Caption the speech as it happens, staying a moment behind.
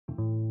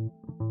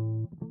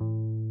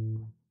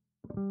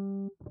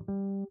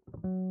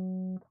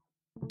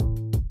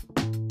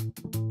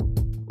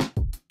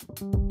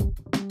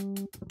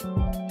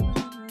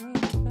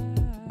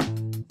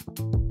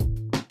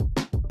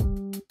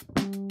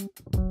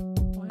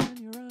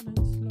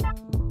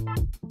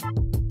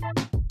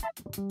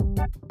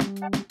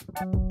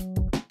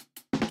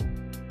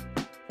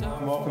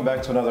Welcome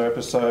back to another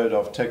episode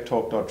of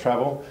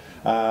techtalk.travel.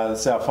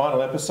 It's our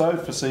final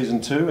episode for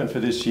season 2 and for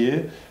this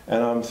year,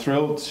 and I'm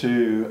thrilled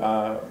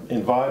to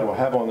invite or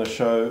have on the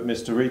show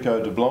Mr.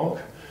 Ricco de Blanc.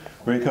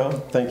 Ricco,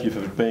 thank you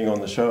for being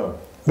on the show.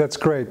 That's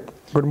great.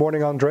 Good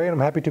morning, Andre, and I'm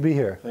happy to be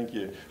here. Thank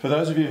you. For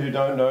those of you who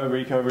don't know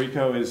Ricco,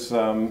 Ricco is,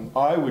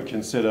 I would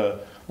consider,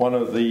 one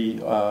of the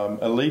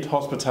elite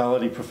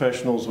hospitality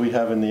professionals we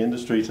have in the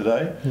industry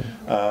today.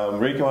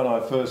 Ricco and I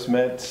first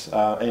met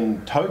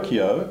in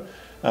Tokyo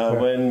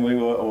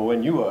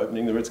when you were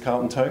opening the Ritz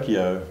Carlton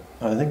Tokyo.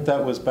 I think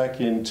that was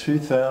back in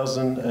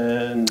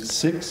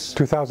 2006?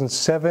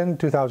 2007,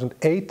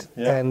 2008,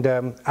 yeah.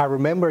 And I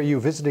remember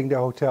you visiting the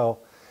hotel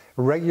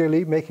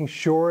regularly, making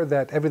sure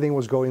that everything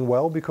was going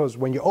well, because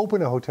when you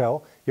open a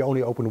hotel, you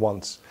only open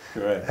once.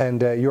 Correct.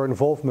 And your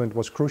involvement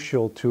was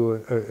crucial to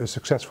a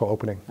successful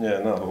opening. Yeah,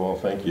 no, well,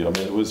 thank you. I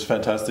mean, it was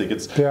fantastic.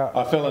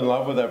 I fell in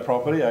love with that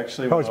property,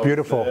 actually. Oh, it's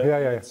beautiful.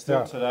 Yeah. It's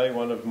still today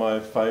one of my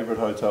favorite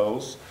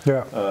hotels.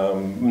 Yeah.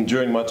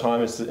 During my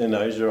time in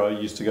Asia, I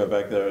used to go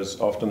back there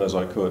as often as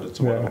I could. It's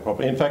a wonderful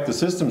property. In fact, the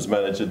systems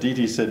manager,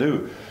 DT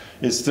Sedu,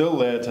 is still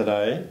there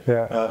today,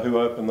 who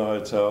opened the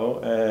hotel,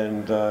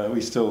 and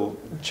we still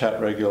chat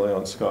regularly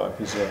on Skype.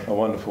 He's a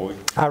wonderful...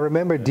 I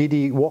remember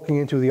Didi walking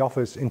into the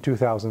office in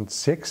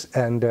 2006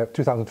 and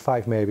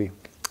 2005 maybe,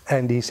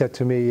 and he said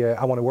to me,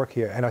 I want to work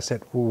here. And I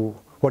said, well,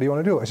 what do you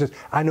want to do? I said,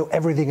 I know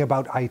everything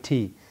about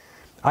IT.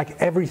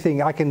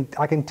 Everything I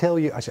can tell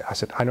you. I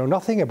said, I know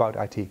nothing about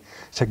IT. He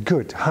said,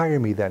 good, hire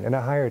me then, and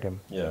I hired him.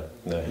 Yeah,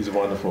 he's a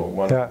wonderful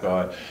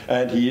guy,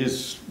 and he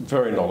is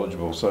very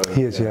knowledgeable. So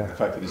he is, the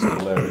fact that he's still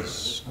there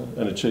is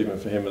an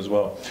achievement for him as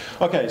well.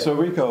 Okay, so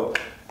Ricco,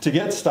 to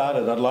get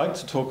started, I'd like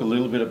to talk a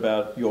little bit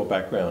about your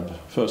background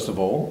first of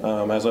all,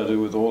 as I do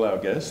with all our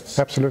guests.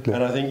 Absolutely.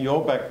 And I think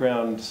your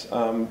background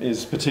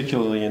is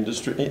particularly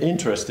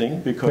interesting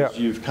because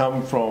you've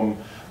come from.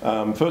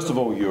 First of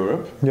all,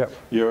 Europe. Yeah.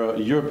 You're a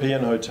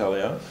European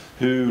hotelier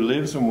who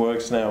lives and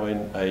works now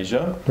in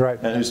Asia,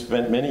 and who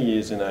spent many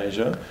years in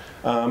Asia.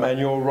 And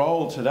your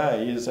role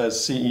today is as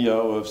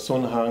CEO of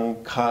Sun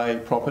Hung Kai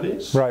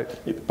Properties,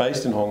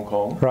 based in Hong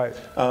Kong. Right.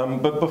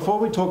 But before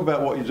we talk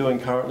about what you're doing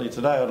currently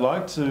today, I'd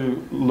like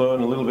to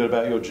learn a little bit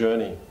about your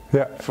journey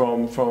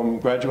from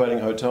graduating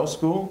hotel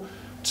school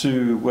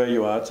to where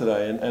you are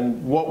today.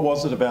 And what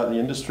was it about the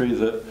industry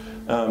that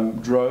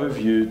drove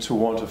you to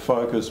want to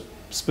focus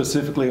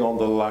specifically on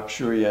the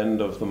luxury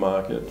end of the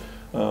market,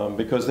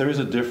 because there is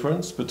a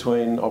difference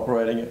between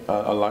operating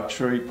a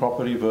luxury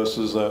property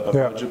versus a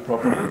budget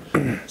property.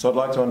 So I'd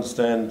like to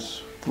understand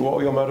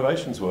what your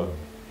motivations were.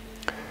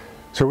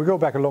 So we go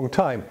back a long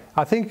time.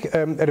 I think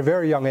at a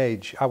very young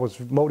age I was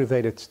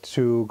motivated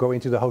to go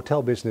into the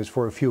hotel business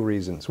for a few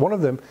reasons. One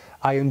of them,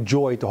 I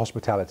enjoyed the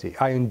hospitality.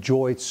 I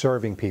enjoyed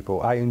serving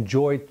people. I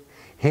enjoyed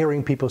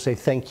hearing people say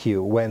thank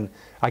you when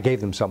I gave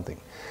them something.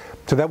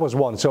 So that was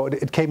one. So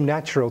it came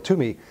natural to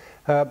me.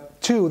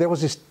 Two, there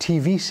was this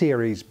TV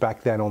series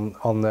back then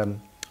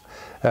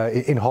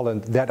in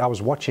Holland that I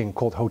was watching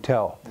called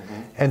Hotel.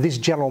 And this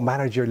general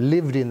manager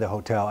lived in the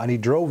hotel, and he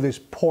drove this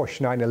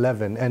Porsche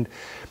 911, and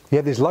he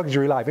had this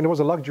luxury life. And it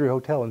was a luxury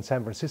hotel in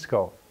San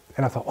Francisco.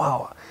 And I thought,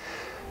 wow,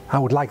 I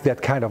would like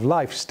that kind of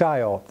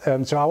lifestyle.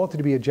 So I wanted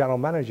to be a general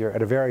manager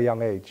at a very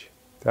young age.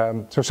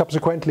 So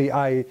subsequently,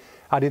 I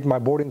did my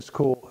boarding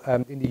school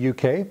in the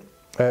UK.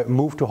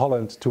 Moved to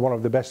Holland to one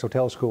of the best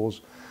hotel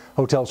schools,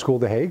 Hotel School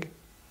The Hague.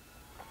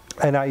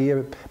 And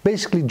I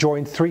basically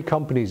joined 3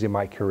 companies in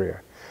my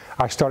career.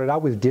 I started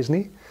out with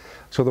Disney,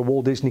 so the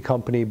Walt Disney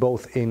Company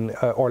both in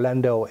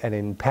Orlando and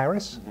in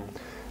Paris.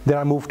 Then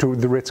I moved to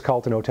the Ritz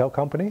Carlton Hotel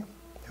Company,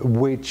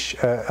 which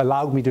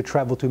allowed me to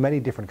travel to many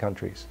different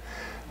countries,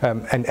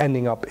 and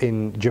ending up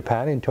in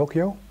Japan, in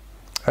Tokyo,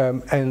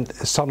 and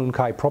Sun Hung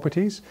Kai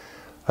Properties,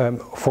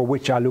 for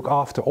which I look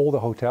after all the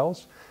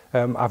hotels.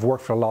 I've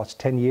worked for the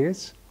last 10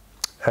 years,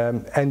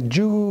 and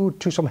due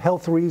to some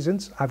health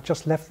reasons, I've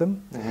just left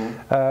them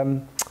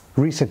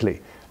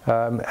recently.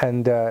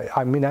 And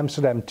I'm in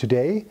Amsterdam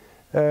today,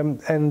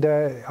 and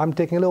I'm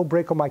taking a little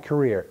break on my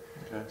career.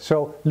 Okay.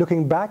 So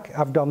looking back,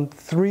 I've done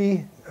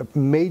 3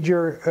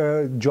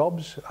 major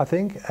jobs, I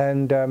think,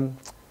 and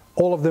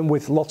all of them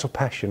with lots of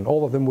passion,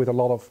 all of them with a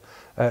lot of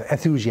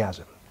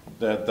enthusiasm.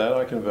 That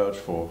I can vouch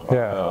for.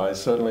 Yeah. I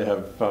certainly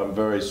have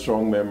very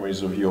strong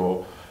memories of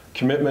your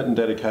commitment and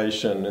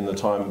dedication in the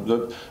time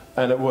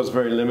and it was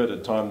very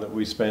limited time that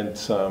we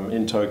spent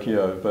in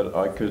Tokyo, but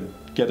I could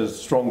get a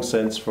strong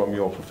sense from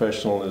your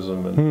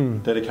professionalism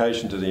and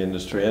dedication to the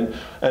industry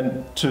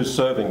and to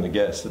serving the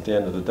guests at the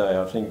end of the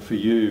day. I think for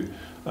you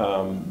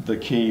the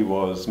key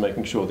was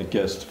making sure the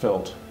guests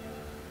felt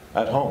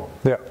at home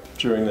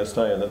during their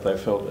stay and that they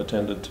felt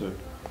attended to.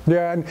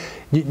 Yeah, and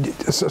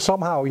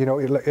somehow, you know,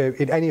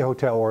 in any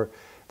hotel, or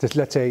just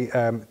let's say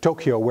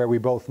Tokyo, where we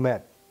both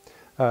met,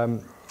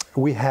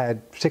 we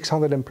had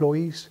 600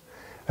 employees.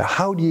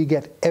 How do you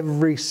get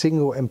every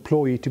single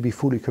employee to be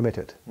fully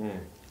committed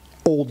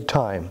all the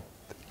time?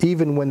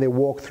 even when they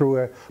walk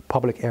through a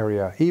public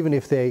area, even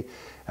if they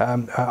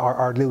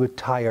are a little bit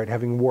tired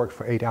having worked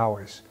for 8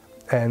 hours.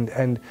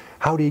 And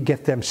how do you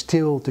get them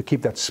still to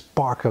keep that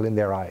sparkle in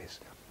their eyes?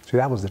 So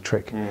that was the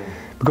trick.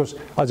 Because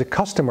as a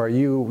customer,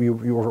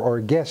 or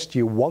a guest,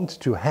 you want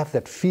to have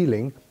that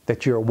feeling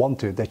that you're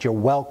wanted, that you're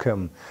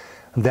welcome,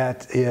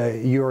 that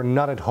you're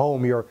not at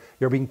home, you're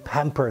being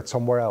pampered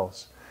somewhere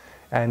else.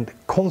 And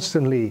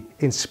constantly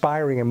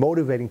inspiring and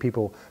motivating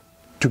people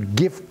to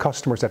give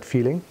customers that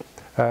feeling,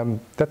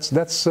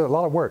 that's a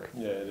lot of work.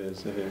 Yeah, it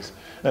is.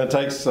 And it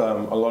takes a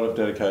lot of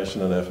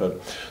dedication and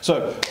effort.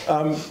 So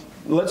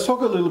let's talk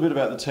a little bit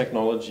about the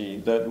technology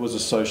that was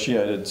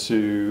associated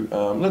to,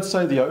 let's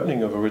say, the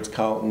opening of a Ritz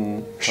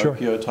Carlton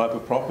Tokyo type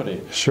of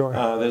property. Sure.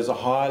 There's a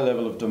high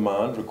level of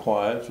demand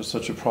required for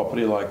such a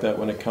property like that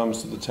when it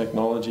comes to the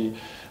technology.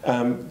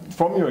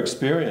 From your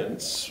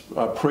experience,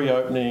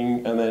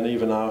 pre-opening and then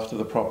even after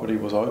the property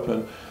was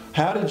open,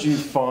 how did you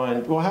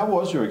find, well, how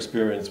was your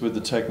experience with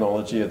the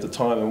technology at the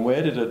time, and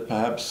where did it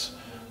perhaps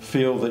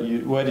feel that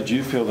where did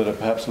you feel that it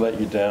perhaps let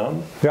you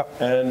down? Yeah.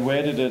 And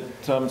where did it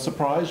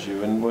surprise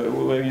you, and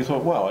where you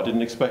thought, wow, I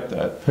didn't expect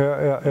that?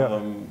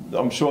 Yeah.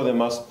 I'm sure there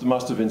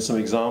must have been some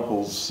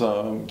examples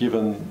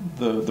given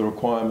the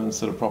requirements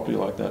that a property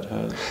like that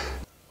has.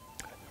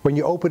 When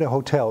you open a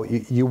hotel,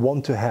 you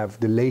want to have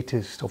the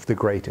latest of the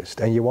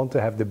greatest, and you want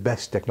to have the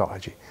best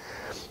technology.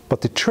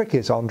 But the trick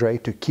is, Andre,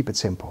 to keep it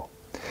simple.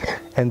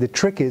 And the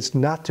trick is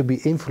not to be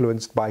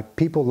influenced by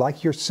people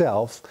like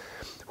yourself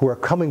who are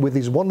coming with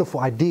these wonderful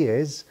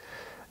ideas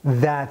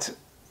that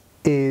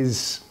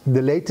is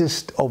the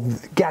latest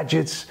of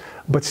gadgets,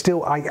 but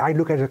still I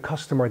look at a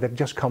customer that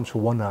just comes for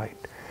one night,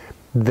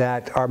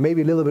 that are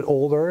maybe a little bit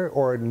older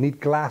or need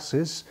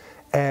glasses,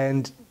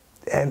 and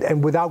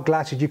without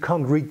glasses you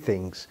can't read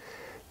things.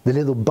 The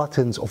little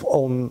buttons of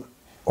on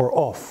or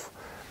off.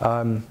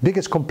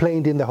 Biggest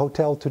complaint in the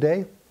hotel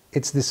today,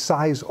 it's the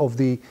size of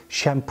the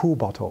shampoo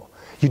bottle.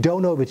 You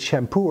don't know if it's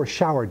shampoo or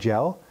shower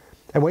gel,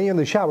 and when you're in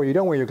the shower you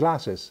don't wear your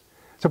glasses.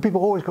 So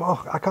people always go,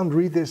 oh, I can't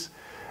read this,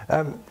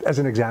 as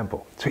an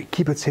example. So you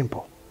keep it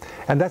simple.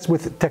 And that's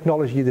with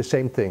technology the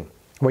same thing.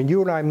 When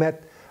you and I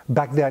met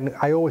back then,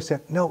 I always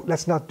said, no,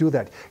 let's not do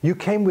that. You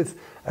came with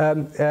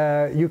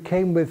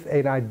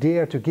an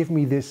idea to give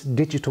me this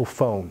digital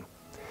phone.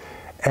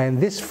 And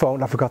this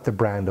phone, I forgot the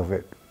brand of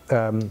it.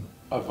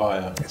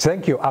 Avaya.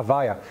 Thank you,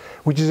 Avaya,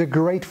 which is a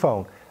great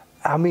phone.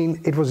 I mean,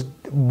 it was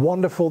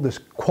wonderful, the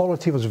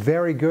quality was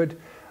very good,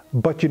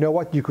 but you know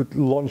what? You could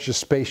launch a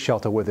space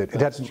shuttle with it.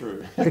 That's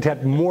true. It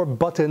had more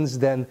buttons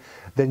than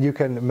you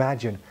can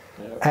imagine.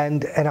 Yep.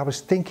 And I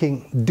was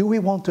thinking, do we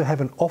want to have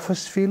an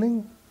office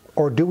feeling,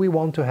 or do we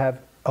want to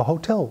have a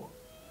hotel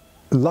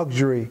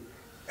luxury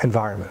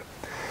environment?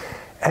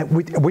 And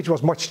which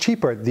was much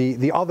cheaper.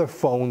 The other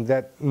phone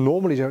that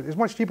normally is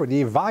much cheaper,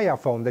 the Avaya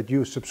phone that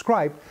you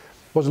subscribe,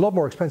 was a lot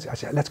more expensive. I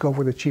said, let's go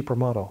for the cheaper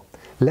model.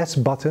 Less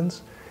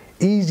buttons,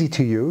 easy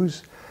to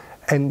use,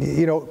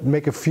 and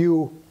make a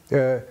few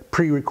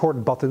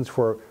pre-recorded buttons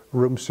for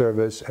room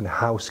service and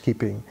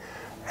housekeeping.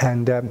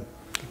 And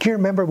do you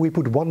remember we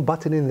put one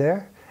button in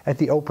there at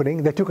the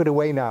opening? They took it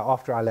away now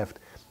after I left.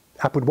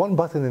 I put one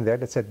button in there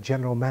that said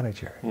General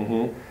Manager.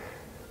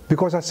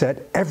 Because I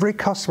said every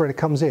customer that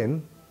comes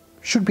in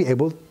should be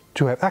able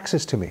to have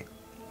access to me.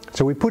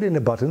 So we put in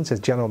a button that says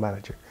General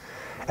Manager.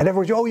 And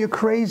everybody said, oh, you're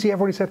crazy.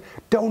 Everybody said,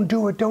 don't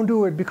do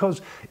it,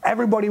 because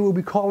everybody will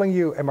be calling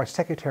you. And my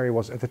secretary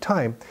was at the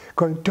time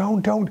going,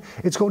 don't,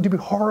 it's going to be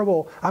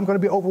horrible. I'm going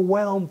to be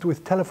overwhelmed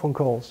with telephone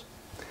calls.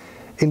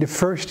 In the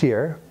first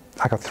year,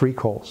 I got 3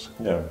 calls.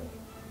 Yeah.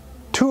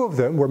 2 of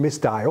them were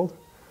misdialed.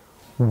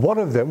 1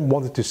 of them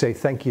wanted to say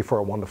thank you for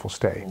a wonderful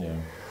stay. Yeah.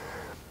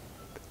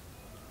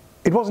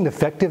 It wasn't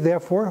effective,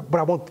 therefore, but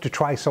I wanted to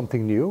try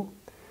something new.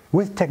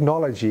 With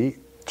technology,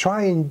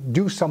 try and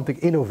do something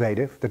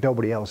innovative that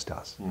nobody else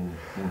does.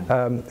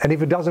 And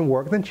if it doesn't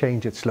work, then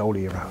change it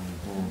slowly around.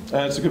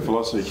 And it's a good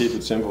philosophy, keep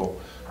it simple.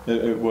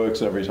 It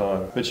works every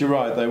time. But you're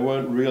right, they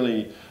weren't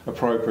really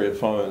appropriate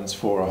phones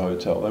for a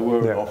hotel. They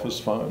were an office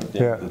phone at the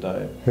end of the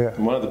day.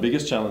 And one of the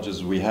biggest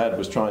challenges we had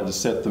was trying to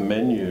set the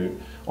menu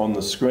on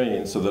the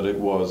screen so that it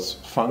was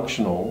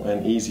functional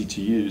and easy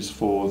to use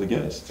for the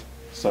guests.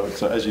 So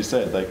as you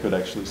said, they could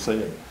actually see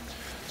it.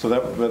 So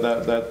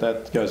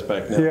that goes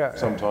back now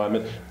some time.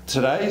 And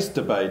today's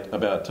debate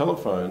about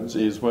telephones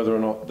is whether or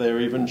not there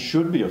even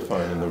should be a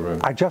phone in the room.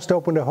 I just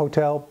opened a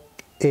hotel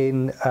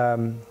in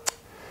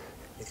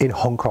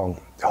Hong Kong,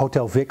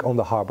 Hotel Vic on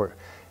the harbour.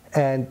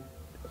 And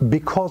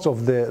because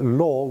of the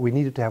law, we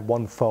needed to have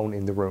 1 phone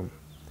in the room.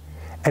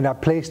 And I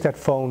placed that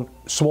phone,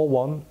 small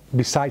one,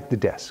 beside the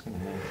desk.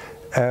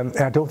 And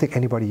I don't think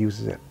anybody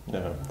uses it.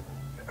 No.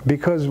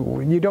 Because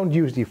you don't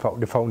use the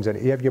phones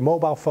anymore. You have your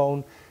mobile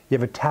phone, you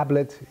have a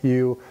tablet,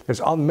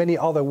 there's many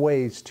other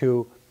ways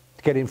to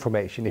get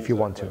information if you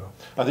want to.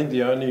 I think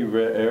the only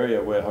area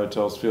where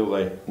hotels feel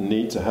they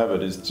need to have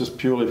it is just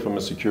purely from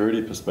a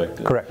security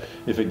perspective. Correct.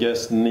 If a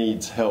guest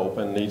needs help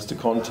and needs to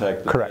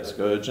contact the desk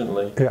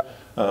urgently,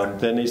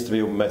 there needs to be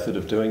a method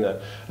of doing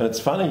that. And it's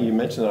funny you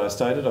mentioned that. I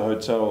stayed at a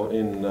hotel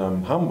in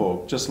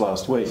Hamburg just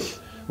last week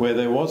where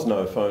there was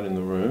no phone in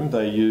the room.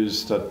 They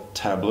used a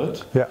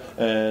tablet,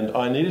 and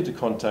I needed to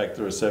contact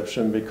the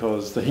reception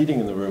because the heating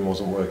in the room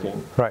wasn't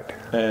working. Right.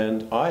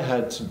 And I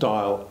had to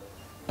dial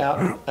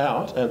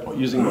out and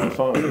using my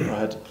phone. I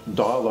had to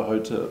dial the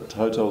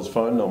hotel's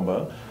phone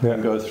number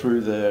and go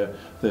through their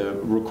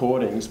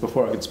recordings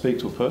before I could speak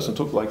to a person. It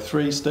took like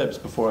 3 steps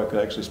before I could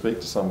actually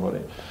speak to somebody.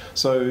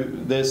 So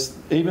there's,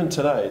 even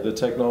today, the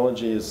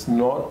technology is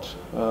not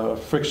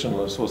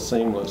frictionless or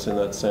seamless in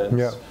that sense.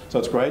 Yeah. So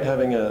it's great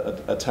having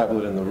a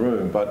tablet in the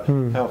room, but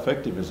how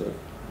effective is it?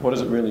 What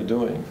is it really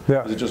doing?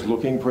 Yeah. Is it just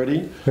looking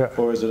pretty,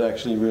 or is it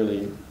actually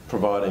really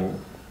providing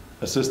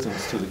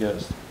assistance to the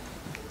guest?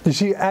 You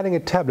see, adding a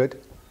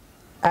tablet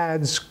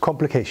adds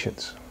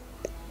complications.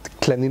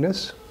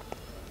 Cleanliness,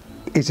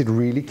 is it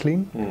really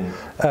clean?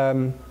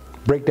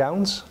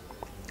 Breakdowns,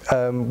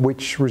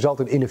 which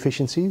result in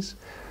inefficiencies.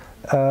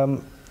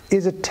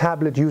 Is a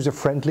tablet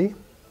user-friendly?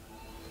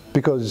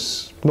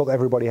 Because not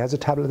everybody has a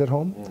tablet at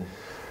home.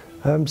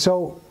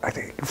 So I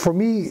think for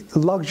me,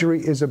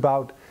 luxury is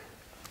about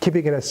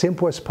keeping it as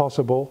simple as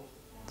possible,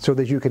 so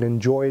that you can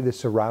enjoy the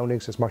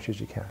surroundings as much as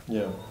you can.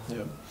 Yeah,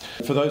 yeah.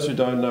 For those who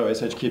don't know,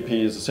 SHKP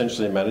is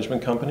essentially a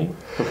management company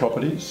for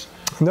properties.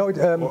 No,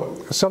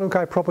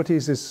 S02EP11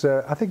 Properties is,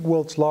 I think,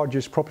 world's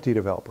largest property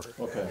developer.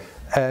 Okay.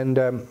 And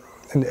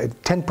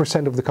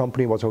 10% of the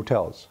company was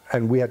hotels,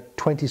 and we had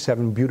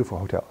 27 beautiful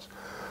hotels.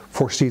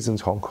 Four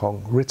Seasons Hong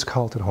Kong, Ritz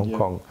Carlton Hong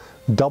Kong,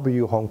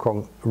 W Hong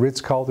Kong,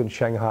 Ritz Carlton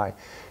Shanghai.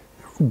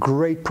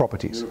 Great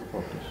properties.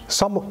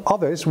 Some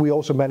others we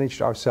also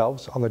managed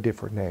ourselves under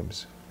different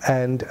names.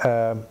 And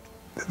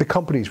the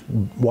company is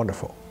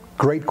wonderful,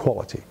 great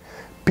quality.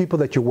 People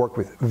that you work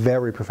with,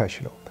 very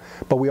professional.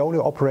 But we only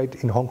operate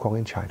in Hong Kong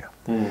and China.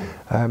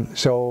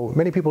 So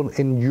many people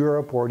in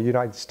Europe or the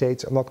United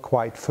States are not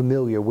quite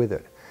familiar with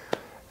it.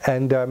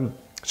 And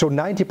so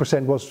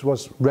 90%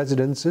 was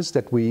residences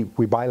that we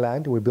buy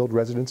land, we build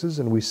residences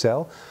and we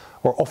sell,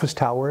 or office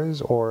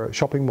towers or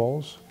shopping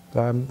malls,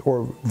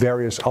 or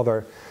various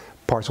other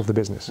parts of the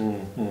business.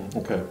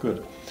 Okay,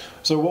 good.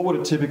 So what would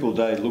a typical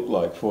day look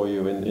like for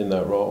you in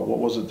that role? What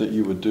was it that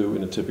you would do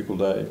in a typical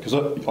day? Because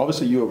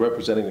obviously you were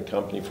representing the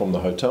company from the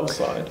hotel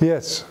side.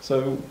 Yes.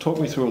 So talk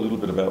me through a little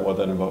bit about what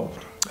that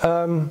involved.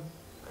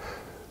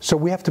 So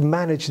we have to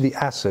manage the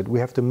asset, we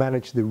have to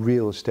manage the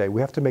real estate,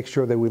 we have to make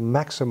sure that we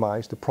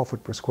maximize the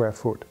profit per square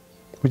foot,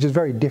 which is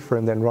very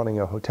different than running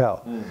a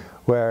hotel,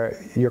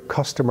 where your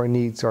customer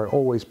needs are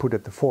always put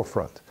at the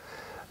forefront.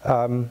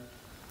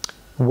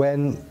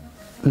 When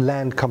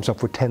land comes up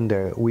for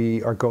tender,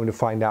 we are going to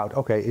find out,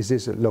 okay, is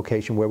this a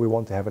location where we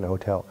want to have a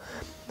hotel?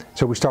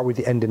 So we start with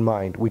the end in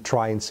mind. We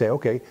try and say,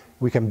 okay,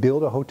 we can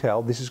build a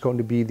hotel, this is going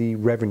to be the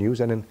revenues,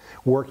 and then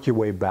work your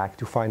way back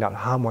to find out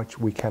how much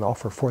we can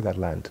offer for that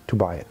land to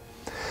buy it.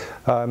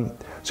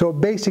 So a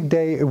basic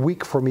day, a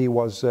week for me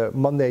was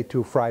Monday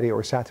to Friday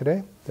or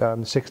Saturday,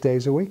 6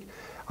 days a week.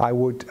 I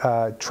would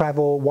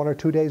travel 1 or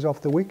 2 days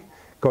off the week,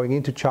 going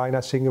into China,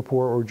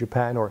 Singapore or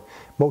Japan, or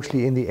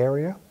mostly in the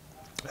area.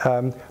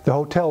 The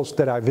hotels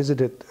that I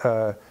visited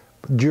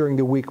during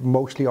the week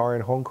mostly are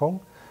in Hong Kong,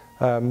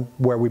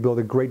 where we build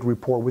a great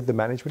rapport with the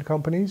management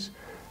companies.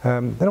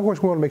 And of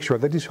course we want to make sure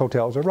that these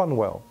hotels are run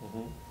well.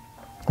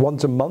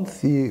 Once a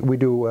month we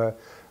do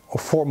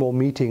formal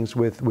meetings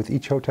with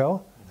each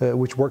hotel,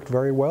 which worked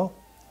very well.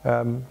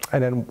 And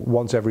then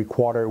once every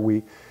quarter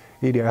we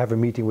either have a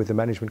meeting with the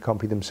management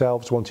company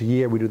themselves. Once a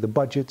year we do the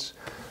budgets.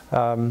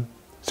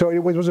 So it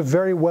was a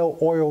very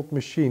well-oiled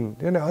machine.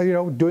 You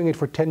know, doing it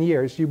for 10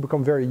 years, you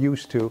become very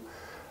used to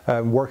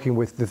working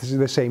with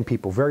the same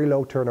people. Very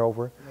low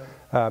turnover,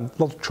 a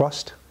lot of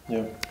trust.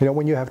 Yeah. You know,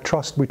 when you have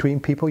trust between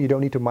people, you don't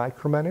need to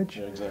micromanage.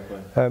 Yeah, exactly.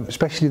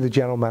 Especially the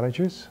general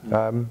managers.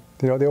 You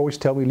know, they always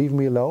tell me, leave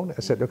me alone.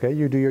 I said, okay,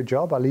 you do your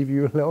job, I'll leave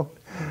you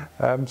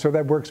alone. So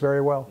that works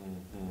very well.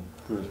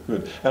 Good,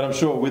 good. And I'm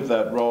sure with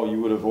that role,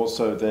 you would have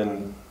also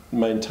then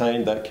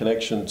maintain that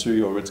connection to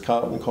your Ritz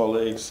Carlton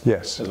colleagues,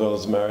 yes, as well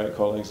as Marriott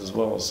colleagues as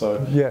well.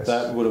 So yes,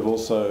 that would have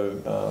also,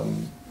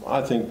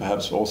 I think,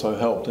 perhaps also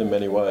helped in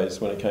many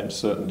ways when it came to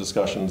certain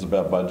discussions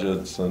about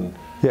budgets and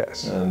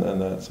yes,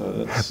 and that. So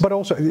that's. But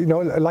also, you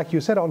know, like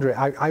you said, Andre,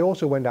 I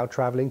also went out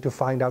traveling to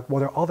find out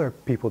what are other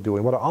people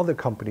doing, what are other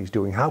companies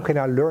doing, how can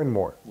I learn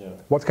more,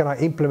 what can I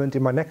implement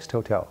in my next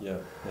hotel.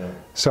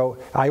 So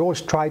I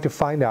always try to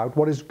find out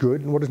what is good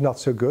and what is not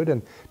so good,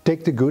 and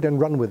take the good and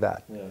run with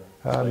that.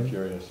 I'm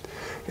curious.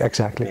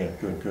 Exactly. Yeah,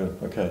 good, good.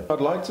 Okay.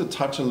 I'd like to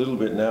touch a little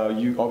bit now.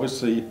 You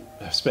obviously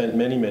have spent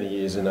many, many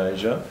years in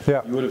Asia.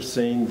 Yeah. You would have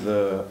seen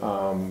the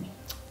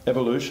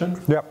evolution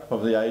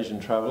of the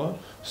Asian traveller,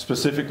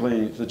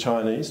 specifically the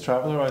Chinese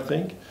traveller, I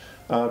think.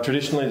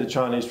 Traditionally, the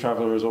Chinese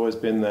traveller has always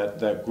been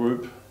that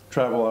group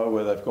traveller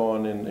where they've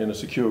gone in a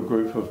secure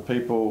group of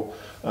people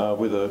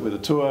with a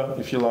tour,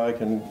 if you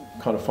like, and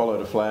kind of followed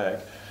a flag.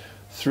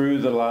 Through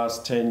the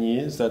last 10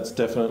 years, that's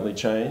definitely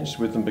changed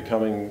with them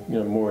becoming, you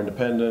know, more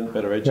independent,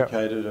 better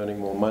educated, earning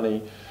more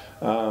money.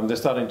 they're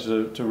starting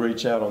to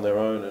reach out on their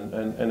own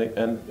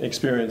and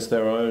experience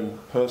their own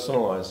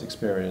personalised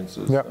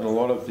experiences. Yep. And a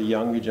lot of the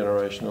younger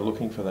generation are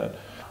looking for that.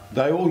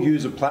 They all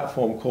use a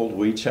platform called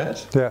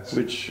WeChat, yes,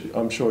 which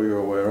I'm sure you're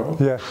aware of.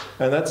 Yes.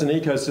 And that's an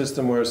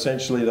ecosystem where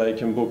essentially they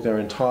can book their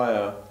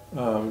entire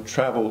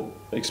travel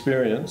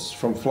experience,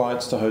 from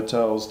flights to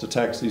hotels to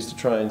taxis to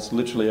trains,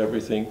 literally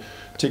everything,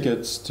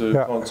 tickets to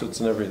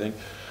concerts and everything.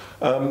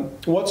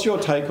 What's your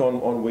take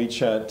on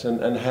WeChat,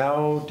 and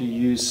how do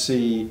you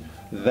see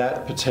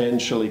that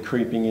potentially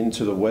creeping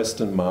into the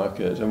Western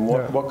market, and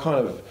what kind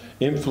of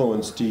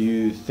influence do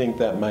you think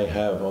that may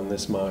have on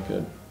this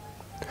market?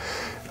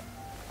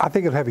 I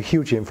think it'll have a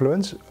huge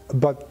influence,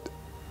 but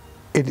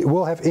it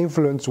will have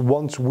influence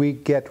once we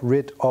get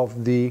rid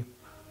of the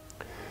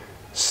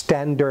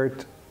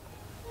standard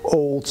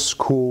old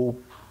school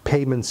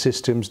payment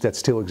systems that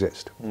still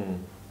exist.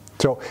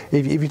 So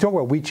if you talk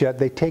about WeChat,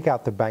 they take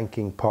out the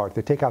banking part,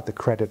 they take out the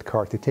credit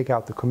card, they take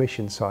out the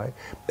commission side.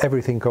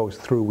 Everything goes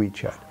through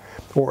WeChat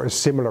or a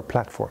similar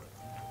platform.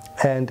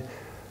 And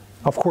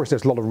of course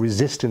there's a lot of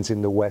resistance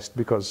in the West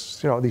because,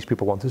 you know, these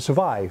people want to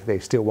survive. They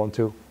still want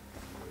to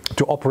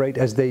operate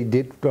as they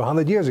did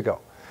 100 years ago.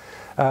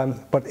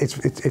 But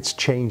it's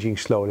changing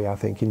slowly, I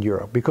think, in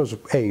Europe, because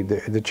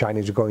the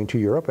Chinese are going to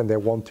Europe and they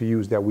want to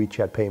use their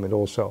WeChat payment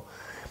also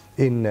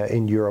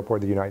in Europe or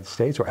the United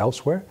States or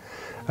elsewhere.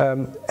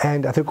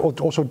 And I think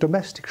also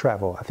domestic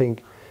travel. I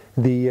think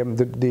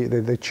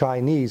the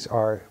Chinese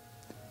are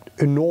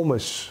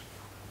enormous,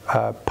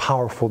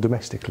 powerful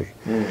domestically.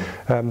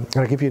 And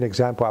I'll give you an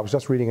example. I was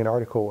just reading an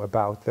article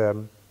about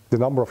the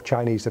number of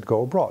Chinese that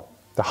go abroad,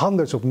 the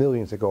hundreds of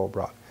millions that go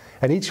abroad.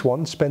 And each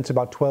one spends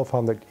about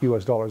 $1,200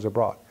 US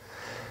abroad.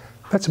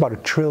 That's about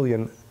 $1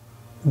 trillion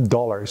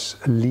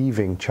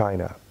leaving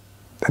China.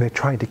 And they're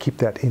trying to keep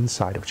that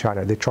inside of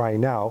China. They're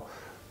trying now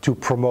to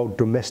promote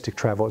domestic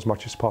travel as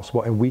much as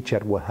possible, and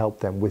WeChat will help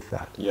them with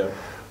that. Yeah.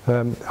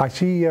 I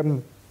see a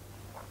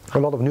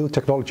lot of new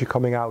technology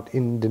coming out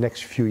in the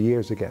next few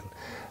years again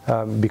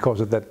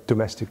because of that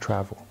domestic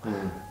travel.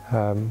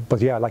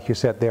 But yeah, like you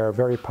said, they're a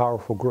very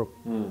powerful group.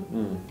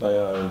 They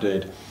are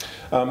indeed.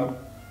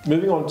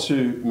 Moving on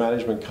to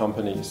management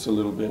companies a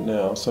little bit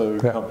now. So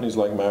companies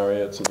like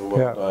Marriott of the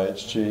world,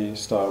 IHG,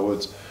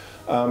 Starwoods.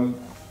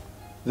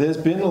 There's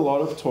been a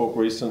lot of talk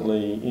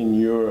recently in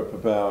Europe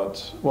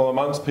about, well,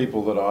 amongst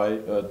people that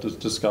I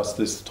discussed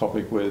this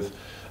topic with,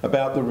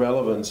 about the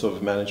relevance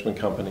of management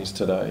companies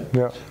today.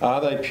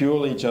 Are they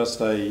purely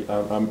just a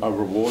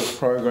rewards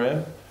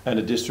program and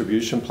a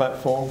distribution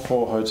platform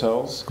for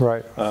hotels,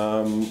 right?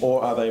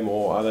 Or are they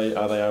more? Are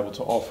they able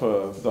to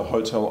offer the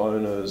hotel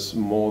owners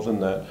more than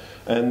that?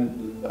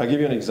 And I'll give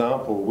you an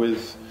example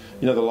with,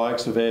 you know, the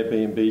likes of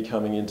Airbnb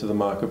coming into the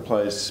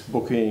marketplace,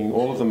 booking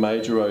all of the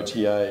major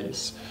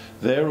OTAs.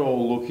 They're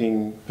all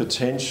looking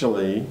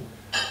potentially,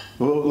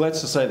 well,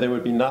 let's just say there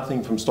would be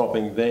nothing from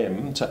stopping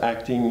them to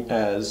acting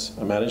as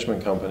a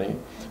management company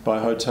by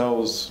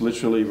hotels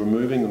literally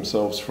removing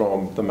themselves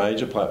from the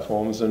major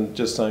platforms and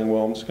just saying,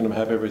 well, I'm just going to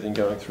have everything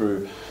going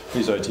through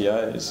these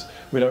OTAs.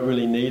 We don't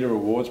really need a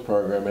rewards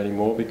program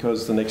anymore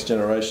because the next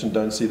generation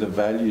don't see the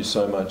value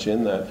so much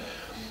in that.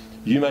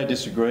 You may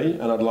disagree,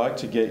 and I'd like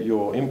to get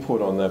your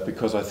input on that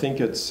because I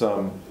think it's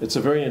a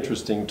very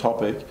interesting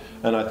topic,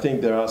 and I think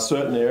there are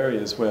certain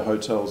areas where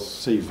hotels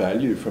see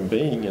value from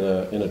being in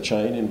a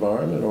chain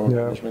environment or a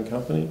management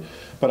company.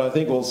 But I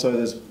think also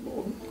there's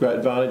great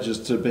advantages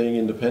to being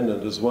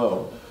independent as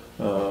well.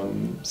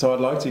 So I'd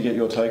like to get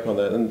your take on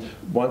that, and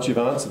once you've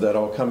answered that,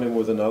 I'll come in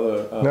with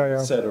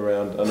another set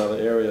around another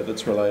area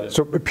that's related.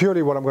 So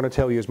purely what I'm going to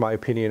tell you is my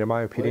opinion and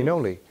my opinion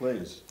only.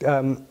 Please.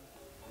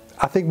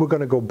 I think we're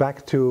going to go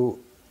back to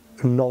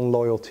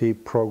non-loyalty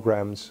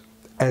programs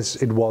as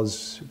it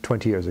was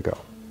 20 years ago.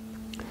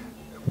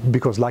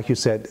 Because like you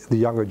said, the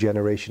younger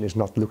generation is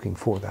not looking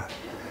for that.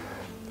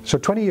 So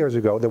 20 years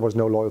ago, there was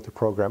no loyalty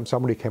program.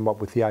 Somebody came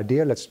up with the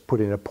idea, let's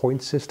put in a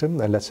point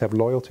system and let's have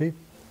loyalty.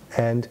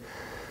 And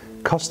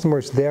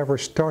customers there were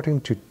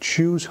starting to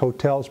choose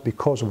hotels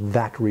because of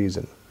that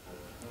reason.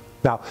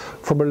 Now,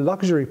 from a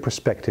luxury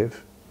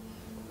perspective,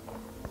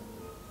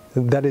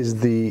 that is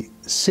the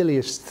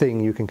silliest thing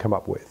you can come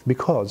up with,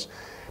 because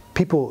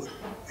people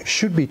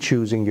should be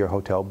choosing your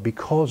hotel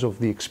because of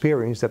the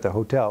experience that the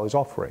hotel is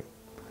offering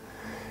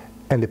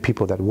and the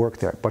people that work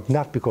there, but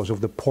not because of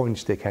the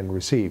points they can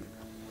receive.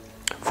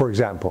 For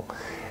example,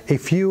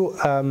 if you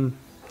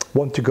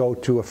want to go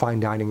to a fine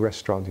dining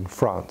restaurant in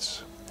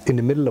France, in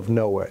the middle of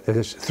nowhere,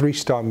 there's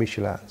 3-star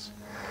Michelins.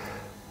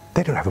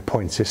 They don't have a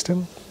point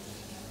system,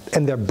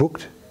 and they're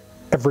booked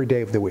every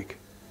day of the week,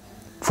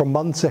 for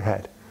months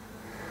ahead.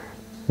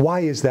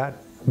 Why is that?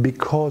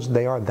 Because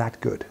they are that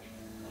good.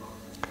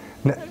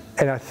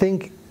 And I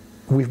think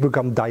we've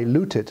become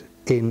diluted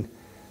in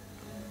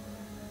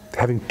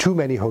having too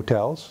many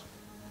hotels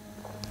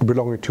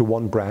belonging to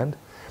one brand,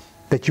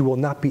 that you will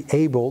not be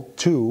able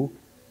to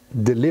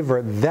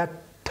deliver that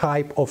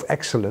type of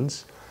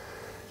excellence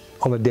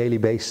on a daily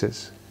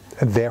basis.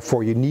 And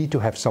therefore, you need to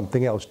have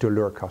something else to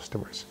lure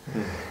customers.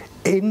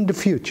 In the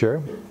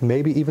future,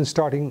 maybe even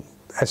starting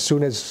as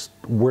soon as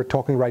we're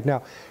talking right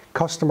now,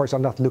 customers are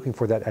not looking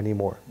for that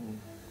anymore.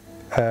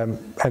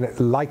 And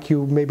like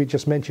you maybe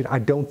just mentioned, I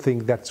don't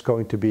think that's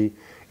going to be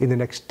in the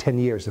next 10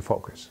 years the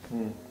focus.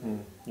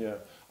 Yeah.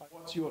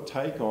 What's your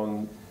take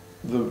on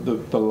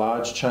the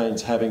large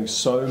chains having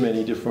so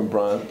many different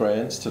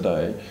brands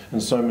today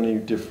and so many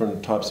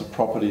different types of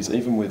properties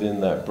even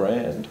within that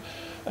brand,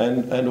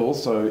 and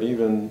also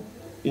even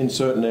in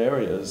certain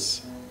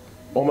areas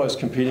almost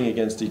competing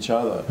against each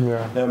other?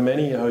 Yeah. Now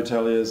many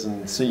hoteliers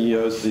and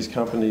CEOs of these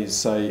companies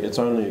say it's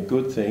only a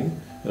good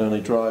thing, it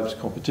only drives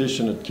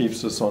competition, it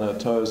keeps us on our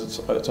toes,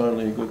 it's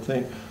only a good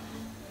thing.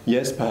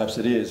 Yes, perhaps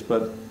it is,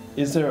 but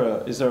is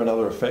there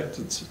another effect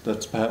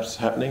that's perhaps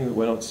happening that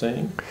we're not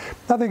seeing?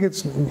 I think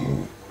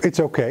it's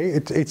okay.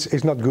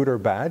 It's not good or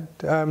bad.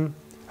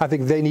 I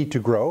think they need to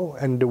grow,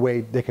 and the way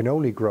they can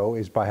only grow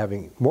is by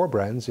having more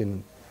brands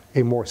in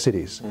more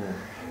cities.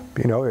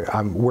 You know,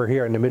 we're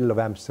here in the middle of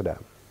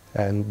Amsterdam,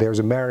 and there's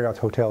a Marriott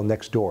hotel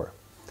next door,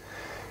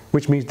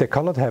 which means they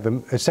cannot have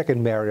a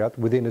second Marriott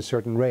within a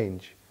certain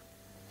range.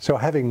 So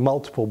having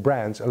multiple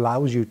brands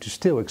allows you to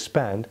still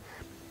expand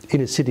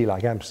in a city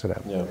like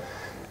Amsterdam. Yeah.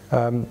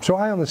 So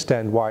I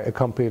understand why a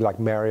company like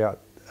Marriott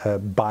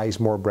buys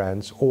more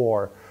brands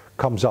or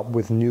comes up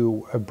with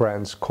new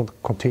brands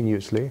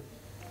continuously,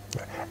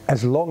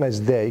 as long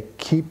as they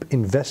keep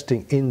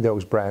investing in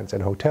those brands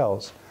and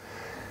hotels.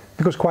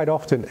 Because quite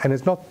often, and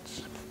it's not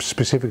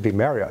specifically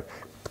Marriott,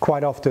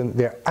 quite often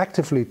they're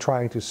actively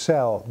trying to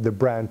sell the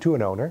brand to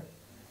an owner.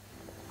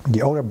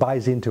 The owner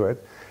buys into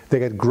it, they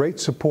get great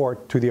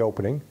support to the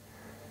opening,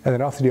 and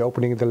then after the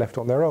opening they're left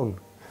on their own.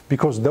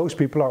 Because those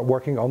people are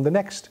working on the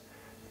next,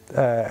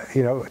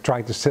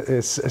 trying to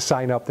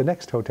sign up the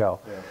next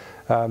hotel.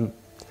 Yeah.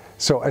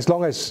 So as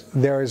long as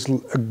there is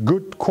a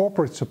good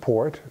corporate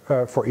support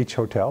for each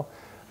hotel,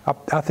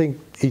 I think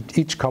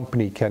each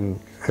company can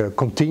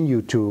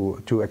continue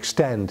to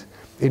extend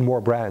in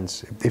more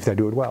brands if they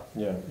do it well.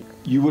 Yeah.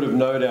 You would have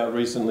no doubt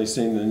recently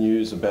seen the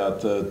news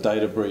about the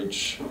data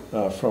breach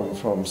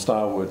from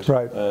Starwood,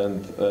 right,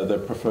 and their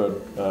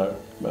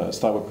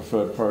Starwood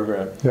Preferred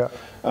program. Yeah.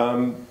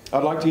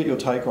 I'd like to get your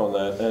take on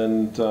that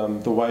and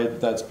the way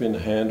that's been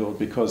handled,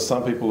 because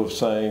some people are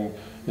saying,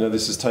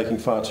 this is taking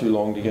far too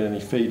long to get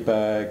any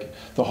feedback.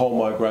 The whole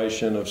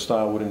migration of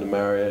Starwood into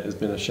Marriott has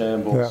been a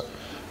shambles.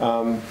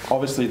 Yeah.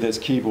 Obviously there's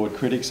keyboard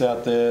critics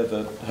out there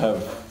that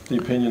have the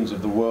opinions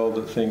of the world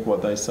that think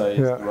what they say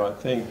is the right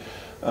thing.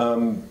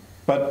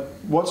 But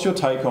what's your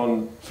take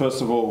on,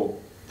 first of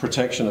all,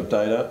 protection of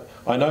data?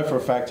 I know for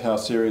a fact how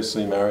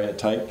seriously Marriott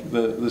take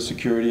the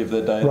security of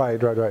their data. Right.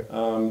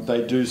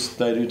 They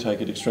do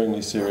take it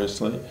extremely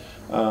seriously.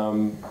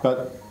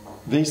 But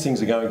these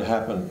things are going to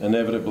happen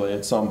inevitably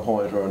at some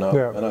point or another.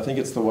 Yeah. And I think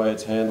it's the way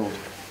it's handled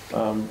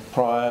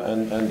prior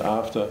and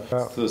after.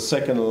 Yeah. It's the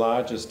second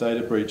largest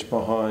data breach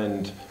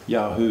behind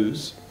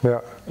Yahoo's.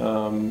 Yeah.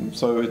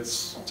 So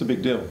it's a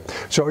big deal.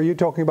 So are you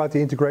talking about the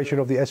integration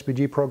of the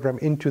SPG program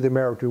into the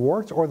Marriott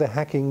Rewards, or the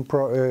hacking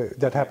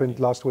that happened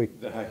last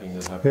week? The hacking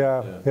that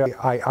happened,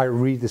 yeah. I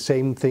read the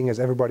same thing as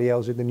everybody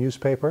else in the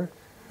newspaper.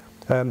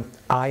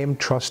 I am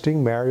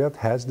trusting Marriott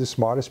has the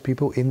smartest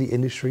people in the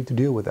industry to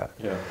deal with that.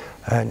 Yeah.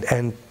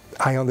 And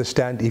I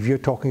understand if you're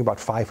talking about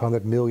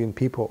 500 million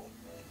people,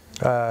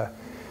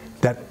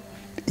 that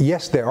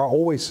yes, there are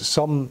always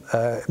some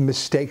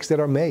mistakes that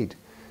are made.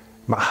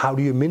 How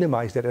do you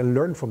minimize that and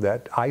learn from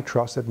that? I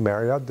trust that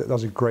Marriott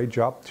does a great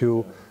job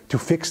to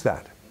fix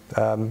that.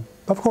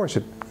 Of course,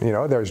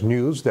 there's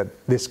news that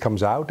this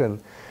comes out, and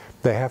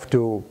they have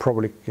to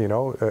probably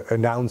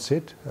announce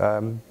it,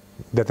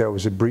 that there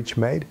was a breach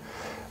made.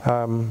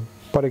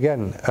 But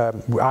again,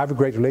 I have a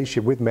great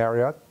relationship with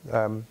Marriott,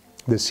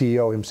 the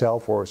CEO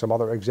himself or some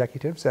other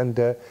executives, and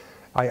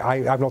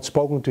I've not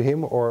spoken to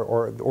him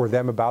or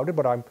them about it,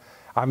 but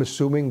I'm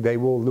assuming they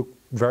will look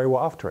very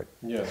well after it.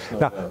 Yes,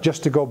 now,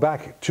 just to go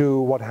back to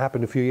what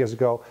happened a few years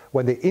ago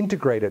when they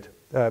integrated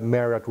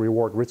Marriott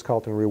Reward, Ritz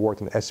Carlton Reward,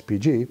 and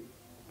SPG,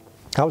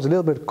 I was a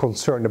little bit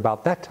concerned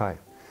about that time,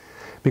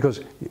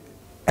 because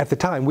at the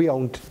time we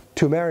owned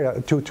two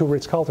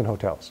Ritz Carlton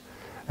hotels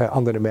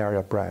under the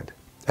Marriott brand,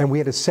 and we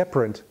had a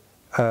separate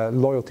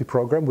loyalty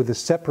program with a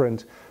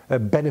separate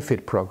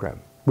benefit program,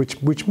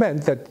 which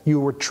meant that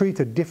you were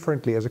treated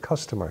differently as a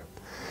customer.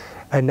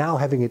 And now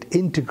having it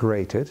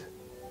integrated,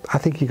 I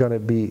think you're going to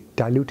be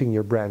diluting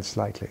your brand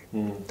slightly.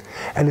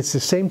 And it's the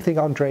same thing,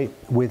 Andre,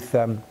 with,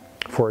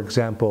 for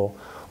example,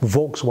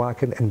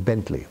 Volkswagen and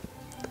Bentley.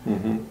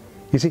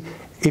 You see,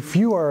 if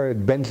you are a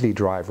Bentley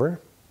driver,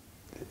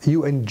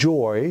 you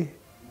enjoy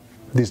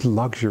this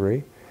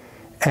luxury,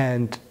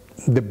 and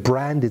the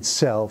brand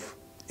itself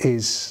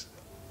is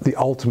the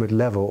ultimate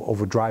level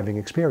of a driving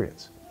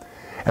experience.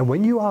 And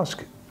when you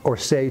ask or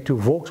say to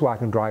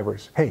Volkswagen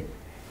drivers, hey,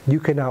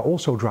 you can now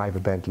also drive a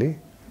Bentley,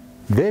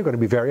 they're going to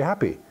be very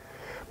happy.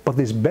 But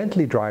this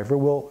Bentley driver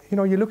will,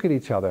 you look at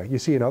each other, you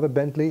see another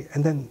Bentley,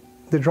 and then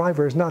the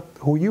driver is not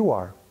who you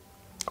are.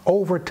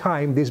 Over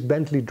time, this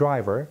Bentley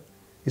driver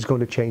is going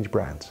to change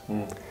brands.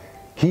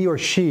 He or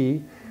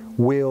she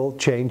will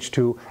change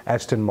to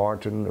Aston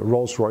Martin,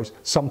 Rolls-Royce,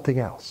 something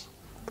else,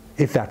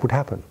 if that would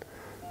happen.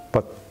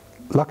 But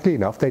luckily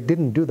enough, they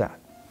didn't do that.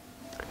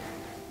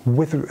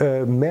 With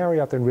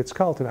Marriott and Ritz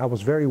Carlton, I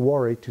was very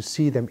worried to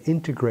see them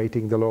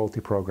integrating the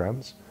loyalty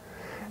programs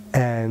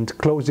and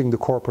closing the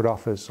corporate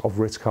office of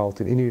Ritz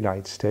Carlton in the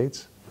United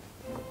States,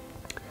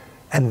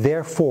 and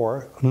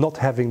therefore not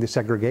having the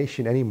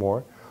segregation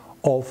anymore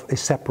of a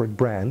separate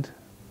brand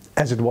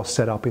as it was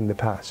set up in the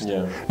past.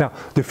 Yeah. Now,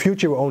 the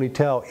future will only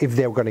tell if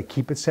they're going to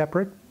keep it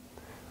separate,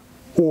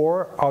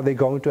 or are they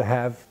going to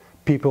have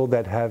people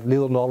that have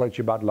little knowledge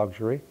about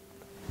luxury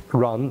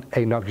run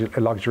a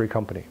luxury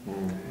company.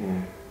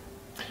 Mm-hmm.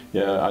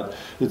 Yeah,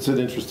 it's an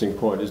interesting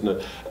point, isn't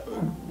it?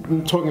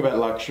 Talking about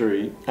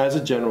luxury, as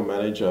a general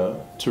manager,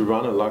 to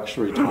run a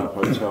luxury type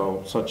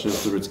hotel such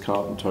as the Ritz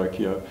Carlton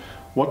Tokyo,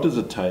 what does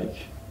it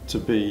take to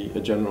be a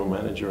general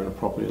manager in a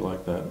property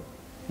like that?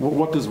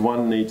 What does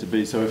one need to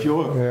be? So if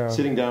you're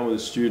sitting down with a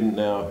student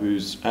now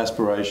whose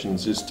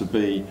aspirations is to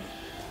be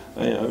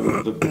one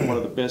of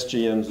the best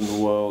GMs in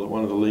the world,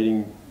 one of the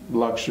leading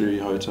luxury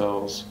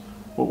hotels,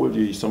 what would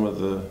be some of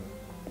the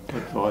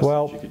advice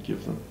that you could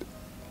give them?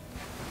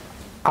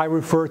 I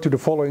refer to the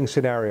following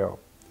scenario,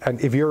 and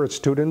if you're a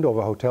student of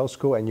a hotel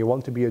school and you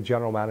want to be a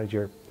general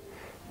manager,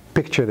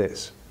 picture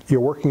this. You're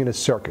working in a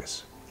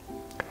circus,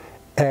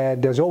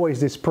 and there's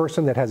always this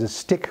person that has a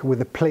stick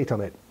with a plate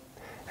on it,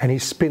 and he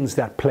spins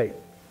that plate.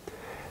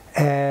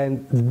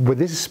 And with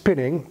this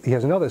spinning, he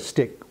has another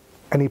stick,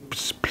 and he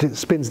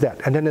spins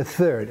that, and then a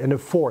third, and a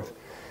fourth.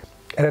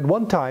 And at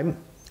one time,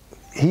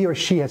 he or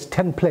she has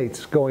 10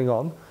 plates going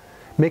on,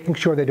 making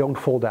sure they don't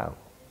fall down.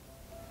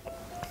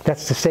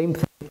 That's the same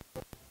thing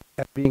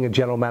as being a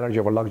general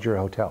manager of a luxury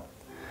hotel.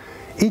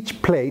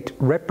 Each plate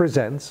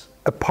represents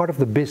a part of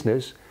the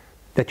business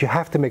that you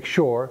have to make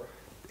sure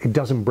it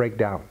doesn't break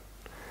down.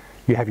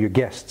 You have your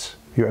guests,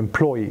 your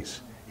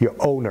employees, your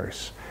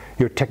owners,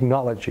 your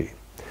technology,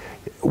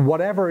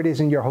 whatever it is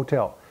in your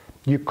hotel.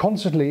 You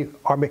constantly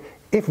are,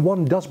 if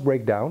one does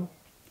break down,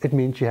 it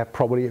means you have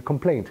probably a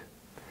complaint,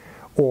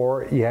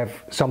 or you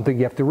have something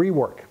you have to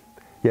rework,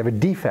 you have a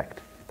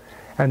defect,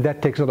 and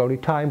that takes not only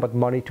time but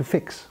money to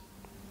fix.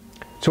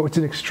 So it's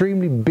an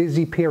extremely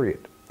busy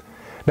period.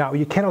 Now,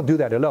 you cannot do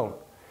that alone.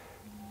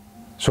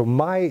 So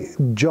my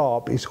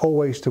job is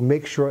always to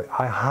make sure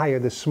I hire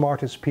the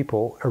smartest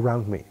people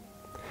around me.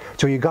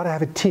 So you got to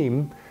have a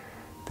team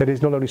that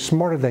is not only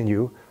smarter than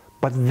you,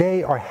 but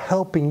they are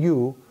helping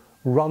you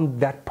run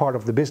that part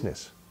of the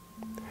business.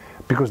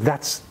 Because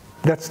that's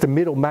the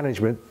middle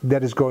management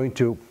that is going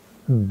to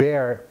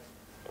bear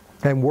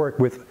and work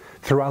with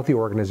throughout the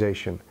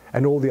organization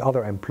and all the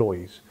other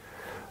employees.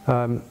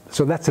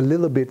 So that's a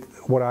little bit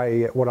what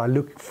I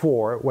look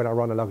for when I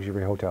run a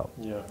luxury hotel.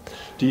 Yeah.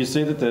 Do you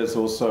see that there's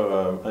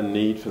also a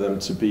need for them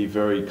to be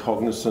very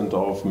cognizant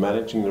of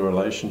managing the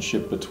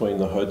relationship between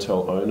the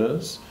hotel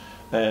owners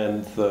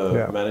and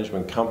the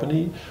management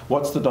company?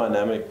 What's the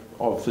dynamic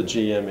of the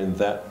GM in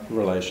that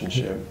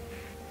relationship?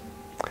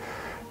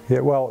 Yeah,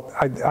 well,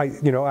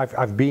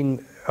 I've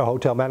been a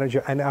hotel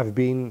manager and I've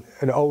been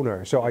an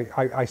owner, so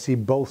I see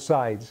both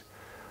sides.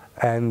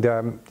 And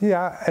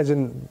as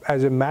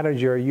a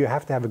manager, you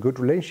have to have a good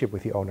relationship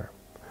with the owner.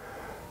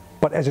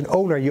 But as an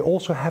owner, you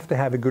also have to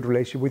have a good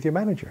relationship with your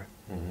manager.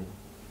 Mm-hmm.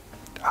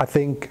 I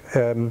think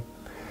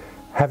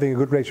having a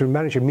good relationship with the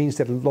manager means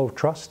that a lot of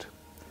trust.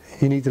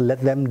 You need to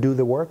let them do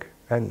the work,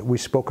 and we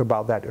spoke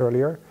about that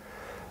earlier.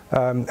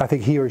 I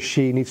think he or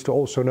she needs to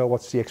also know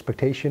what the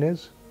expectation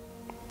is.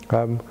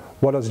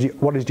 What is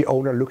the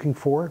owner looking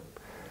for?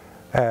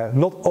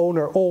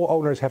 All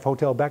owners have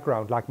hotel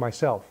background, like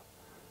myself.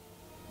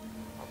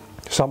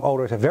 Some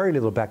owners have very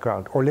little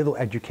background or little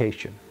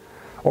education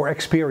or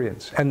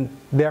experience, and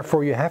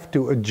therefore you have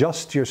to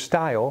adjust your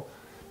style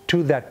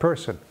to that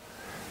person.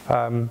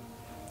 And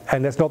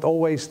that's not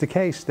always the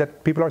case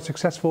that people are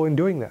successful in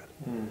doing that.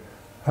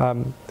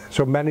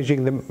 So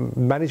managing the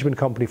management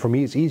company for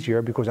me is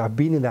easier because I've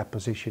been in that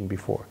position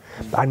before.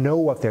 I know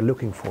what they're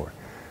looking for,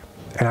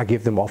 and I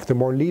give them often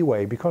more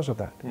leeway because of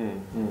that.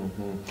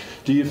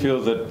 Do you feel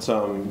that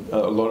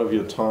a lot of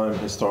your time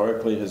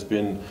historically has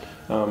been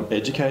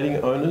educating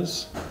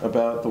owners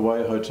about the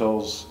way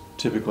hotels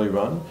typically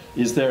run?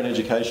 Is there an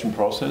education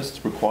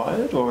process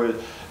required, or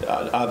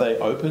are they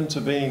open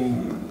to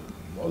being,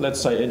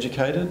 let's say,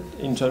 educated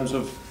in terms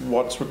of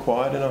what's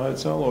required in a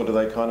hotel, or do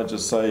they kind of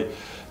just say,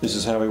 this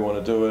is how we want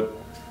to do it,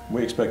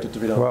 we expect it to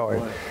be done that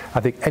way?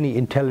 I think any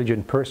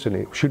intelligent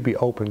person should be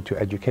open to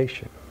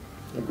education.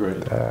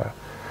 Agreed.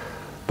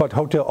 But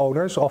hotel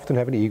owners often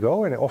have an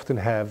ego and often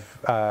have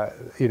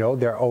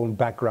their own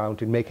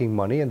background in making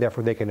money, and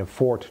therefore they can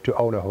afford to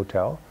own a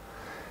hotel.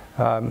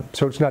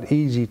 So it's not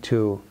easy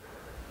to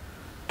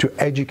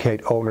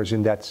educate owners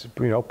in that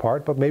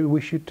part, but maybe we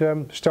should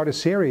start a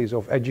series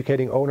of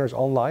educating owners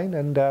online,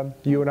 and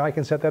you and I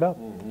can set that up.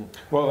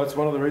 Well, that's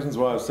one of the reasons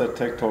why I've set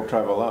Tech Talk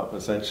Travel up,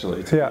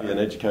 essentially, to be an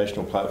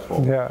educational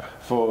platform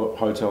for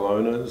hotel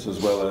owners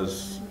as well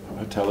as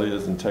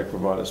hoteliers and tech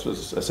providers,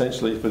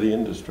 essentially for the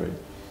industry.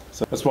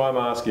 So that's why I'm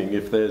asking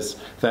if there's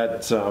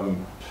that,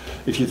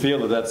 if you feel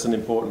that that's an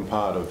important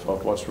part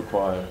of what's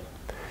required.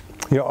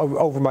 You know,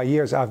 over my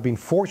years, I've been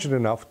fortunate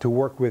enough to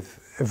work with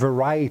a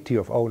variety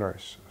of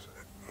owners.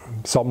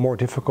 Some more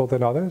difficult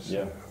than others.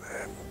 Yeah.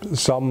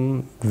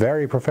 Some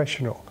very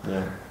professional.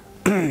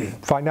 Yeah.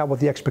 Find out what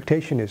the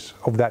expectation is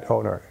of that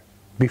owner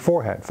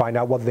beforehand. Find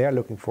out what they're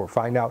looking for.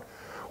 Find out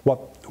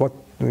what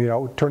you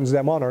know turns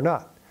them on or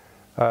not.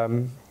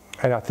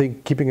 And I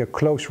think keeping a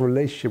close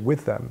relationship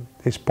with them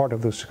is part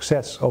of the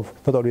success of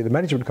not only the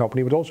management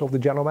company but also of the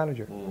general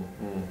manager.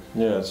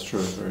 Yeah, that's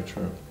true. Very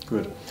true.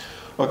 Good.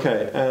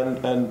 Okay,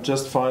 and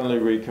just finally,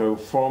 Ricco,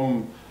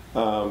 from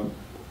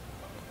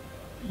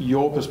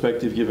your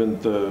perspective, given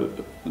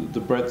the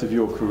breadth of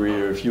your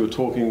career, if you were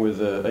talking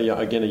with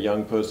again a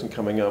young person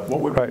coming up, what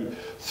would be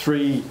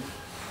 3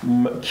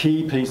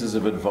 key pieces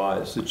of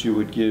advice that you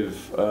would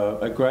give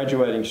a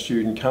graduating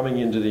student coming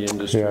into the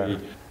industry? Yeah.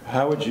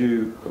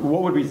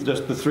 What would be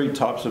just the 3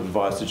 types of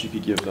advice that you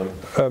could give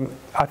them?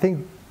 I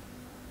think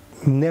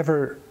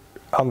never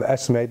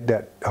underestimate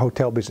that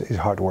hotel business is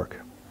hard work.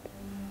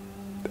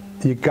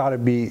 You got to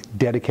be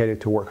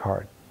dedicated to work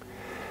hard,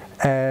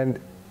 and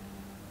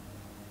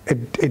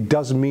it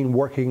doesn't mean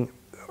working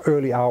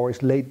early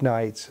hours, late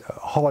nights,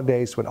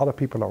 holidays when other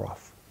people are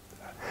off.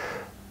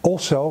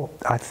 Also,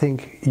 I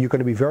think you're going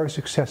to be very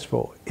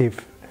successful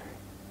if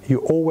you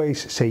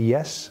always say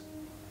yes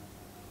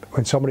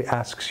when somebody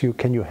asks you,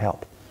 can you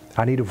help?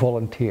 I need a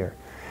volunteer.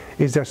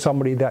 Is there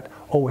somebody that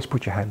always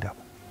put your hand up?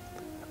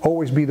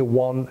 Always be the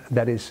one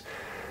that is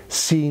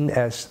seen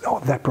as, oh,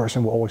 that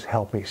person will always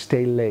help me.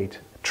 Stay late,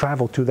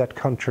 travel to that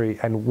country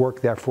and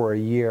work there for a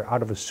year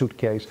out of a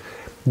suitcase,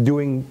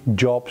 doing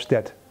jobs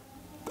that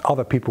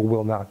other people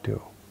will not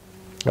do.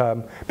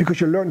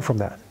 Because you learn from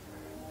that.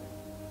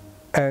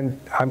 And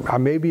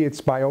maybe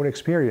it's my own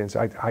experience.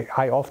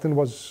 I often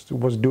was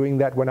doing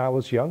that when I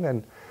was young,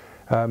 and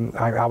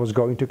I was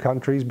going to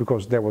countries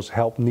because there was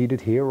help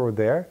needed here or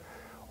there,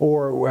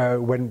 or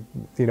when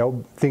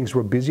things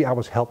were busy, I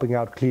was helping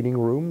out cleaning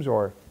rooms,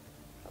 or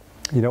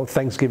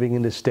Thanksgiving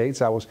in the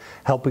States, I was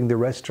helping the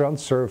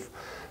restaurants serve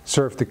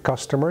the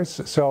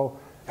customers. So,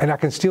 and I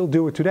can still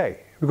do it today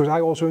because I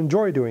also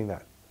enjoy doing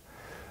that.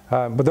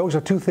 But those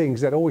are 2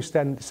 things that always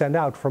stand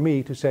out for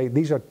me to say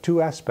these are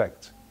 2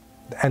 aspects,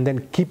 and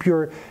then keep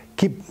your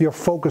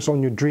focus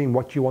on your dream,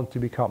 what you want to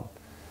become.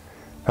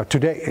 Now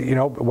today,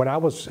 when I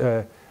was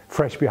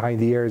fresh behind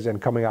the ears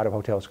and coming out of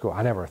hotel school,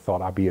 I never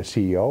thought I'd be a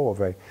CEO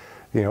of a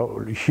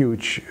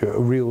huge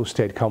real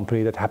estate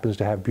company that happens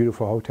to have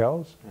beautiful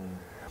hotels.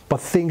 But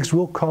things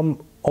will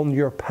come on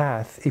your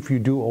path if you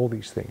do all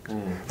these things.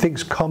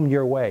 Things come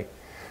your way.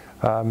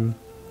 And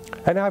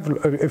I have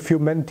a few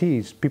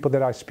mentees, people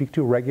that I speak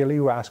to regularly,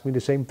 who ask me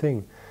the same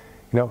thing.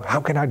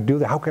 How can I do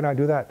that? How can I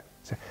do that?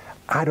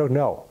 I don't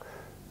know.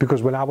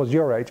 Because when I was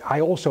your age, I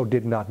also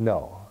did not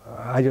know.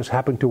 I just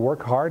happened to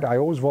work hard. I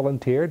always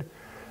volunteered.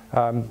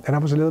 And I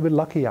was a little bit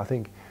lucky, I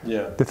think.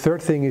 Yeah. The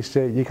third thing is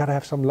you got to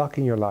have some luck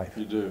in your life.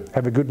 You do.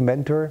 Have a good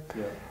mentor.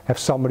 Yeah. Have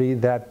somebody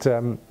that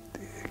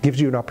gives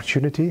you an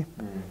opportunity.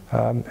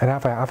 And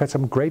I've had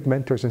some great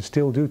mentors and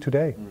still do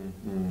today.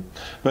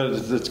 But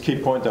it's a key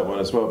point, that one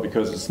as well,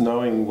 because it's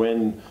knowing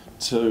when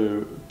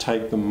to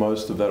take the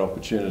most of that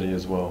opportunity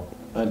as well,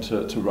 and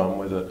to run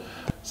with it.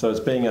 So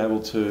it's being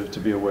able to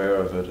be aware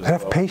of it as well.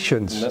 Have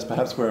patience. And that's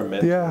perhaps where a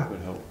mentor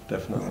would help,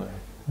 definitely.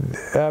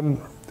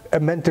 A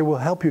mentor will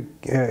help you,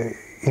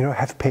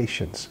 have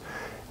patience.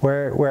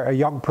 Where a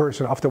young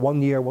person after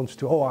 1 year wants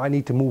to, I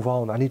need to move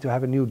on, I need to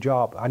have a new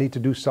job, I need to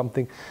do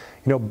something,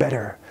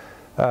 better,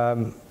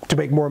 to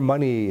make more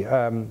money.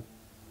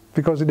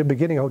 Because in the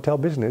beginning, hotel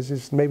business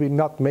is maybe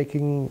not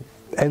making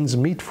ends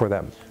meet for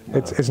them. No.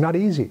 It's not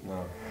easy.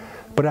 No.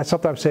 But I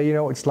sometimes say,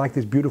 it's like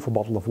this beautiful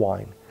bottle of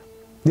wine.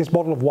 This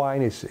bottle of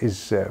wine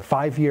is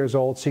 5 years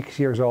old, 6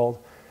 years old,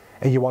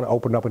 and you want to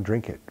open up and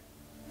drink it.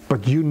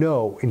 But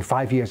in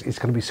 5 years, it's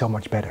going to be so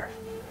much better.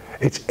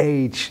 It's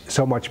aged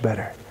so much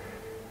better.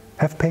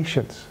 Have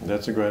patience.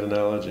 That's a great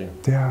analogy.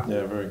 Yeah.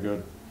 Yeah, very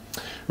good.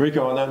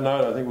 Ricco, on that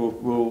note, I think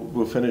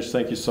we'll finish.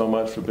 Thank you so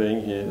much for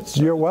being here.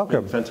 You're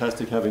welcome. It's been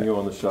fantastic having you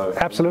on the show.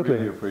 Absolutely. We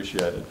really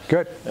appreciate it.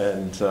 Good.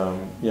 And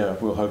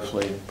we'll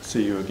hopefully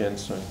see you again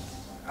soon.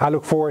 I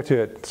look forward to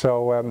it.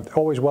 So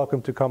always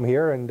welcome to come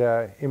here and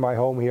in my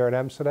home here in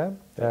Amsterdam.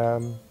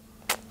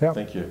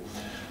 Thank you.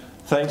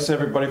 Thanks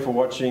everybody for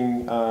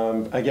watching,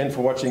 again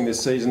for watching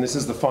this season. This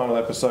is the final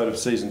episode of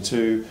season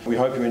 2. We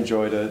hope you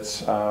enjoyed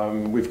it.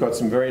 We've got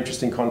some very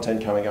interesting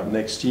content coming up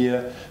next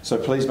year, so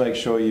please make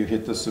sure you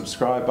hit the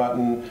subscribe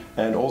button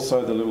and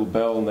also the little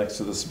bell next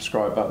to the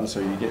subscribe button so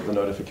you get the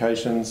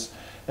notifications.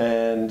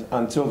 And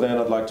until then,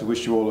 I'd like to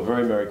wish you all a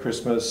very Merry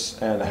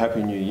Christmas and a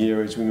Happy New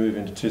Year as we move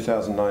into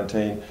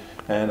 2019,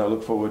 and I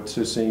look forward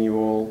to seeing you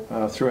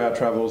all through our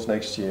travels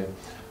next year.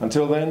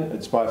 Until then,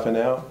 it's bye for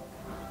now.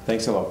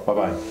 Thanks a lot.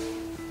 Bye-bye.